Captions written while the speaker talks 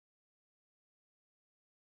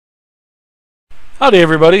Howdy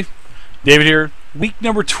everybody, David here. Week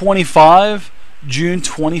number 25, June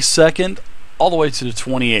 22nd, all the way to the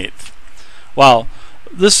 28th. Wow,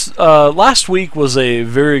 this last week was a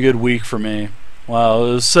very good week for me. Wow,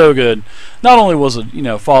 it was so good. Not only was it,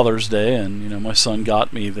 Father's Day, and my son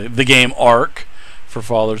got me the game Ark for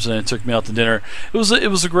Father's Day and took me out to dinner. It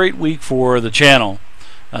was a great week for the channel.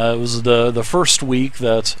 It was the first week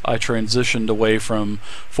that I transitioned away from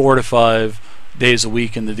 4 to 5 days a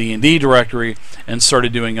week in the D&D directory and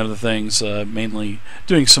started doing other things, mainly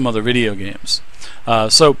doing some other video games.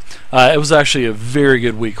 So it was actually a very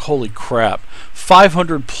good week. Holy crap,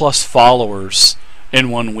 500 plus followers in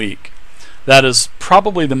 1 week. That is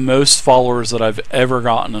probably the most followers that I've ever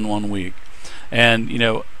gotten in 1 week. And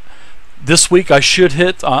this week I should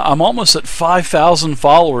hit, I'm almost at 5,000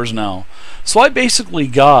 followers now. So I basically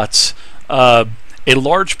got a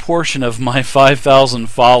large portion of my 5,000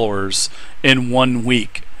 followers in 1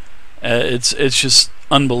 week. It's just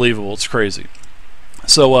unbelievable. It's crazy.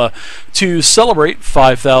 So to celebrate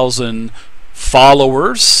 5,000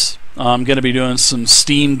 followers, I'm going to be doing some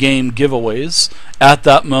Steam game giveaways at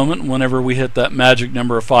that moment whenever we hit that magic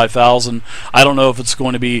number of 5,000. I don't know if it's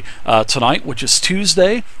going to be tonight, which is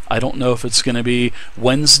Tuesday. I don't know if it's going to be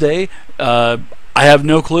Wednesday. I have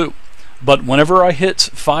no clue. But whenever I hit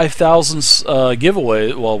 5,000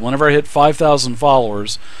 giveaway, whenever I hit 5,000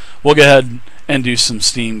 followers, we'll go ahead and do some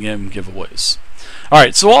Steam game giveaways.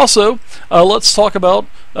 Alright, so also, let's talk about,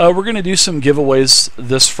 we're going to do some giveaways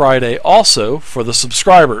this Friday also for the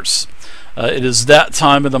subscribers. It is that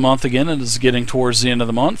time of the month again. It is getting towards the end of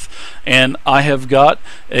the month, and I have got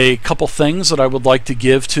a couple things that I would like to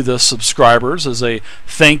give to the subscribers as a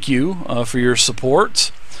thank you for your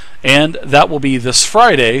support, and that will be this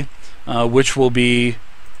Friday, which will be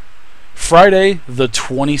Friday the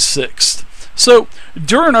 26th. So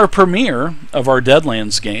during our premiere of our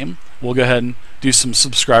Deadlands game, we'll go ahead and do some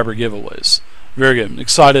subscriber giveaways. Very good. I'm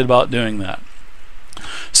excited about doing that.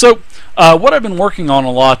 So what I've been working on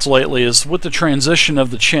a lot lately is with the transition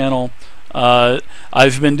of the channel.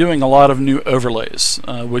 I've been doing a lot of new overlays,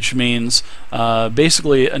 which means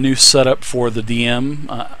basically a new setup for the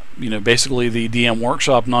DM. Basically the DM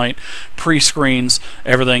workshop night, pre-screens,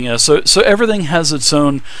 everything. So everything has its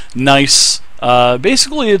own nice,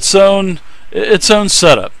 basically its own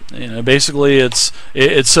setup. Basically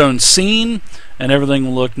its own scene, and everything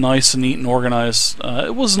will look nice and neat and organized.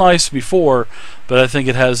 It was nice before, but I think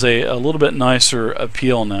it has a little bit nicer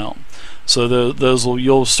appeal now. So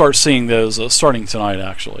you'll start seeing those starting tonight,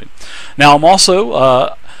 actually. Now I'm also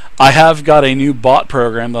I have got a new bot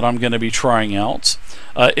program that I'm going to be trying out.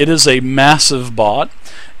 It is a massive bot.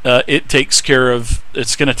 It's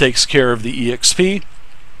going to take care of the EXP.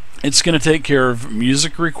 It's going to take care of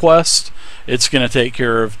music requests. It's going to take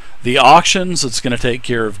care of the auctions. It's going to take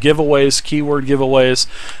care of giveaways, keyword giveaways,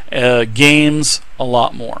 games, a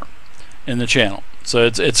lot more in the channel. So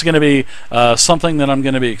it's going to be something that I'm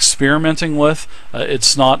going to be experimenting with.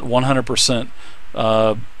 It's not 100%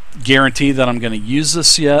 guaranteed that I'm going to use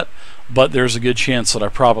this yet, but there's a good chance that I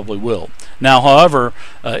probably will. Now, however,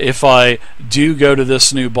 if I do go to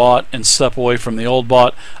this new bot and step away from the old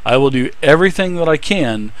bot, I will do everything that I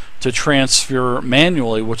can to transfer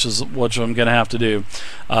manually, which I'm going to have to do,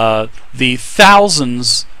 the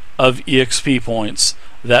thousands of EXP points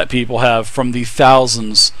that people have from the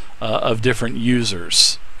thousands of different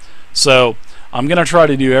users. So I'm going to try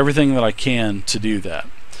to do everything that I can to do that.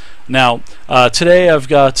 Now, today I've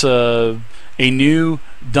got a new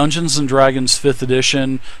Dungeons & Dragons 5th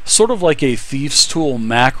edition, sort of like a Thief's Tool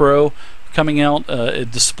macro coming out.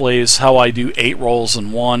 It displays how I do 8 rolls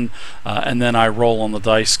in one, and then I roll on the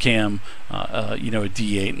dice cam, a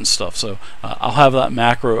D8 and stuff. So I'll have that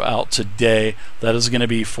macro out today. That is going to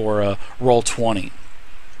be for Roll20.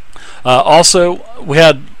 Also, we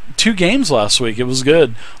had 2 games last week. It was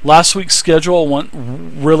good. Last week's schedule went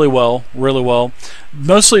really well, really well.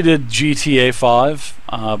 Mostly did GTA 5,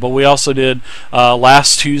 but we also did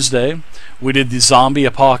last Tuesday. We did the Zombie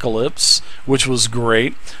Apocalypse, which was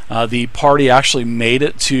great. The party actually made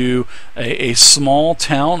it to a small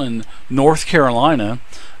town in North Carolina,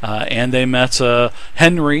 and they met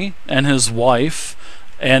Henry and his wife.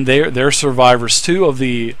 And they're survivors too of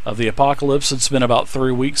the apocalypse. It's been about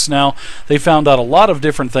 3 weeks now. They found out a lot of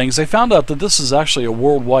different things. They found out that this is actually a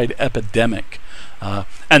worldwide epidemic.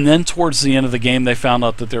 And then towards the end of the game, they found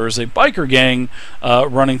out that there is a biker gang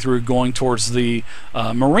running through, going towards the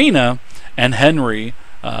marina, and Henry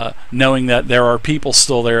knowing that there are people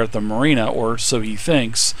still there at the marina, or so he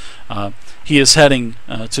thinks. He is heading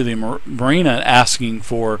to the marina, asking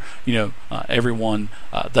for everyone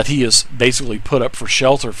that he has basically put up for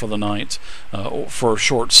shelter for the night, for a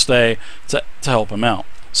short stay, to help him out.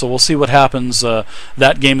 So we'll see what happens.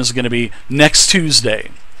 That game is going to be next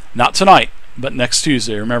Tuesday, not tonight, but next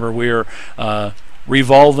Tuesday. Remember, we're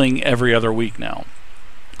revolving every other week now.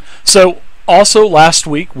 So also last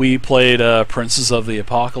week we played Princes of the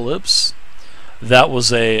Apocalypse. That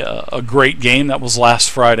was a great game. That was last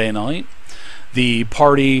Friday night. The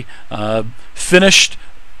party finished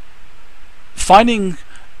finding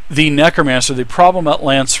the Necromancer, the problem at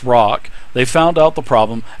Lance Rock. They found out the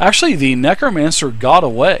problem. Actually, the Necromancer got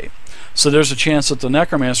away. So there's a chance that the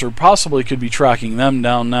Necromancer possibly could be tracking them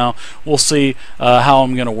down now. We'll see how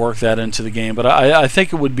I'm going to work that into the game. But I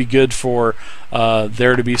think it would be good for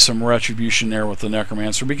there to be some retribution there with the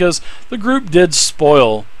Necromancer, because the group did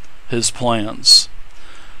spoil his plans.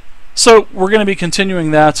 So we're going to be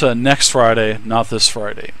continuing that next Friday, not this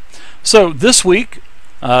Friday. So this week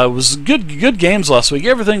was good games last week.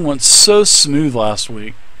 Everything went so smooth last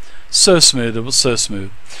week. So smooth. It was so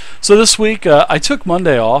smooth. So this week I took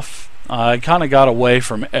Monday off. I kind of got away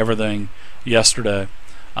from everything yesterday.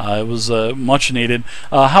 It was much needed.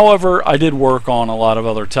 However, I did work on a lot of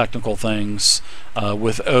other technical things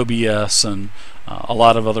with OBS and a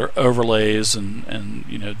lot of other overlays and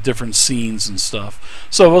different scenes and stuff.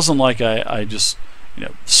 So it wasn't like I just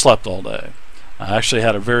slept all day. I actually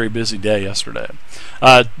had a very busy day yesterday,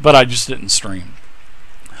 but I just didn't stream.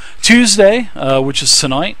 Tuesday, which is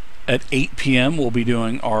tonight at 8 p.m., we'll be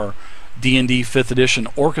doing our D&D 5th Edition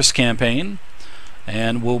Orcus campaign,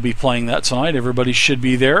 and we'll be playing that tonight. Everybody should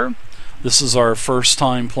be there. This is our first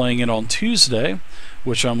time playing it on Tuesday,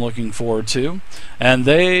 which I'm looking forward to. And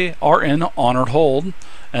they are in Honored Hold,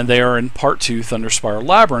 and they are in Part 2, Thunderspire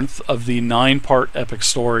Labyrinth, of the 9-part epic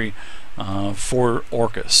story for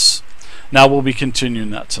Orcus. Now we'll be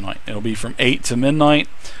continuing that tonight. It'll be from 8 to midnight.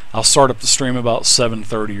 I'll start up the stream about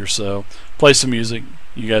 7:30 or so. Play some music.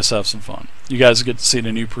 You guys have some fun. You guys get to see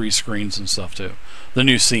the new pre-screens and stuff too. The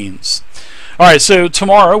new scenes. Alright, so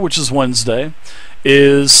tomorrow, which is Wednesday,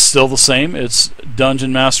 is still the same. It's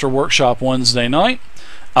Dungeon Master Workshop Wednesday night.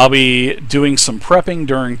 I'll be doing some prepping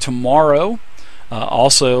during tomorrow.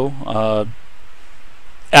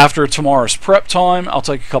 After tomorrow's prep time, I'll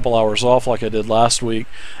take a couple hours off like I did last week,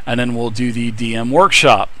 and then we'll do the DM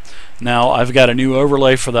workshop. Now, I've got a new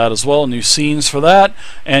overlay for that as well, new scenes for that,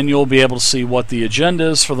 and you'll be able to see what the agenda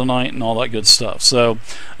is for the night and all that good stuff. So,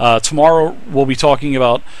 tomorrow we'll be talking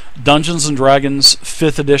about Dungeons & Dragons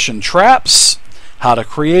 5th Edition traps, how to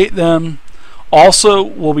create them. Also,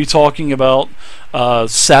 we'll be talking about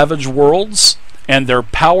Savage Worlds and their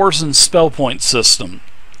powers and spell point system.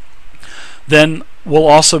 Then we'll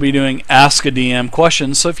also be doing Ask a DM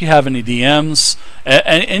questions. So if you have any DMs,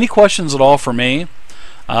 any questions at all for me,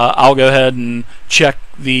 I'll go ahead and check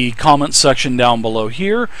the comment section down below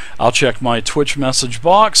here. I'll check my Twitch message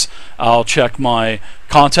box. I'll check my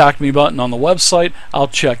contact me button on the website. I'll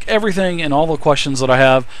check everything, and all the questions that I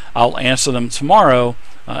have, I'll answer them tomorrow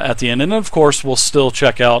at the end. And of course, we'll still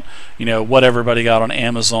check out what everybody got on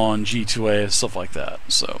Amazon, G2A, stuff like that.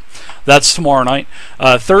 So that's tomorrow night.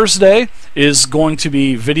 Thursday is going to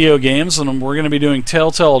be video games, and we're going to be doing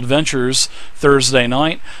Telltale Adventures Thursday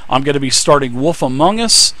night. I'm going to be starting Wolf Among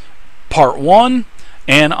Us Part 1,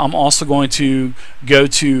 and I'm also going to go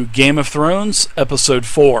to Game of Thrones Episode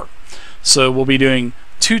 4. So we'll be doing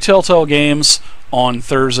 2 Telltale games on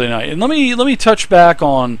Thursday night. And let me touch back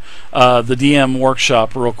on the DM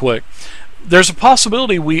workshop real quick. There's a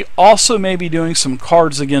possibility we also may be doing some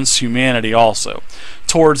Cards Against Humanity also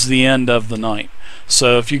towards the end of the night.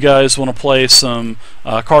 So if you guys want to play some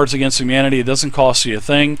Cards Against Humanity, it doesn't cost you a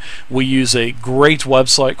thing. We use a great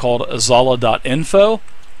website called azala.info.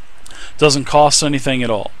 Doesn't cost anything at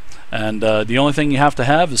all. And the only thing you have to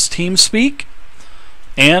have is TeamSpeak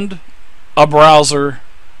and a browser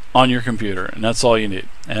on your computer, and that's all you need.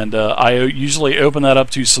 And I usually open that up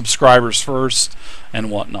to subscribers first and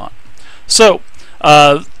whatnot. So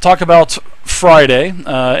talk about Friday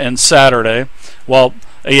and Saturday. Well,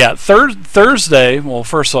 yeah, Thursday. Well,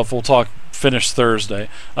 first off, we'll finish Thursday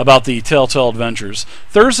about the Telltale Adventures.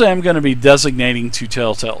 Thursday, I'm going to be designating 2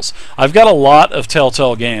 Telltales. I've got a lot of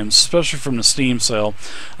Telltale games, especially from the Steam sale.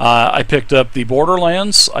 I picked up the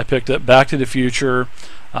Borderlands. I picked up Back to the Future.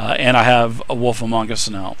 and I have a Wolf Among Us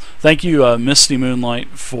now. Thank you, Misty Moonlight,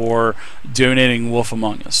 for donating Wolf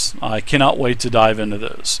Among Us. I cannot wait to dive into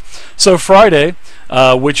those. So Friday,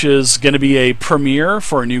 which is going to be a premiere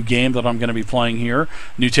for a new game that I'm going to be playing here,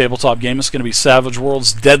 new tabletop game, is going to be Savage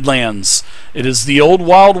Worlds Deadlands. It is the old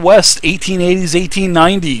Wild West, 1880s,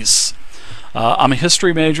 1890s. I'm a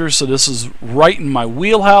history major, so this is right in my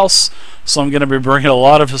wheelhouse. So I'm going to be bringing a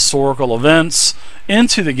lot of historical events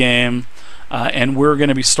into the game, and we're going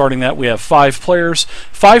to be starting that. We have 5 players.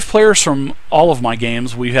 5 players from all of my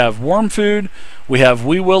games. We have Worm Food, we have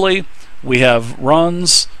Wee Willie, we have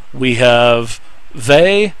Runs, we have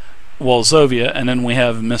Vay, well, Zovia, and then we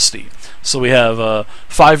have Misty. So we have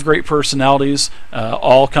 5 great personalities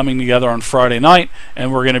all coming together on Friday night,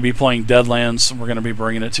 and we're going to be playing Deadlands, and we're going to be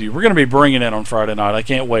bringing it to you. We're going to be bringing it on Friday night. I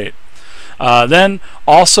can't wait. Then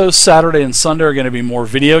also Saturday and Sunday are going to be more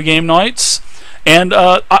video game nights. And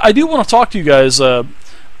I do want to talk to you guys.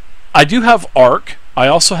 I do have Ark. I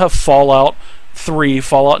also have Fallout 3,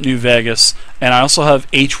 Fallout New Vegas, and I also have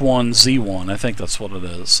H1Z1. I think that's what it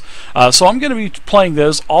is. So I'm going to be playing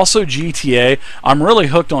those. Also GTA. I'm really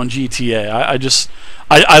hooked on GTA.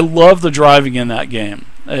 I love the driving in that game.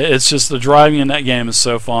 It's just the driving in that game is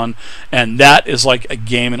so fun, and that is like a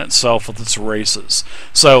game in itself with its races.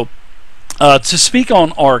 So to speak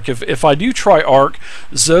on Ark, if I do try Ark,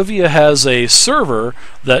 Zovia has a server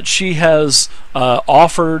that she has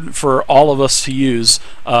offered for all of us to use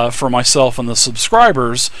for myself and the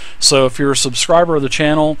subscribers. So if you're a subscriber of the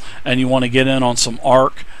channel and you want to get in on some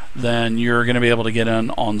Ark, then you're going to be able to get in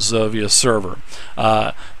on Zovia's server.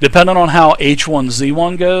 Depending on how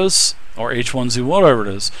H1Z1 goes, or H1Z, whatever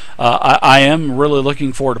it is, I am really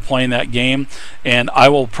looking forward to playing that game, and I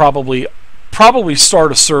will probably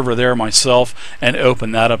start a server there myself and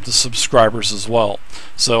open that up to subscribers as well.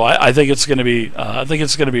 So I think it's going to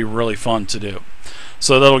be really fun to do.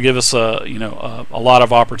 So that'll give us a lot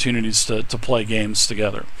of opportunities to play games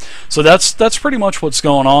together. So that's pretty much what's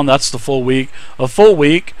going on. That's the full week. A full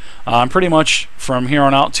week. Pretty much from here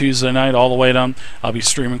on out, Tuesday night all the way down, I'll be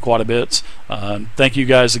streaming quite a bit. Thank you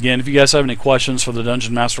guys again. If you guys have any questions for the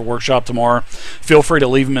Dungeon Master Workshop tomorrow, feel free to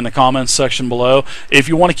leave them in the comments section below. If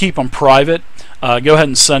you want to keep them private, go ahead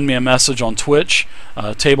and send me a message on Twitch,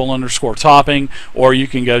 table_topping, or you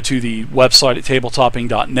can go to the website at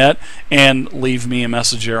tabletopping.net and leave me a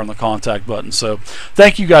message there on the contact button. So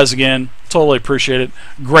thank you guys again. Totally appreciate it.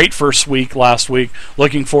 Great first week last week.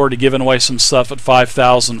 Looking forward to giving away some stuff at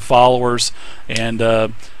 5,000 followers, and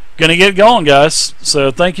gonna get going, guys. So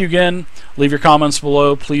thank you again. Leave your comments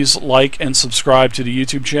below. Please like and subscribe to the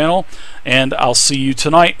YouTube channel, and I'll see you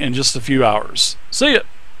tonight in just a few hours. See ya.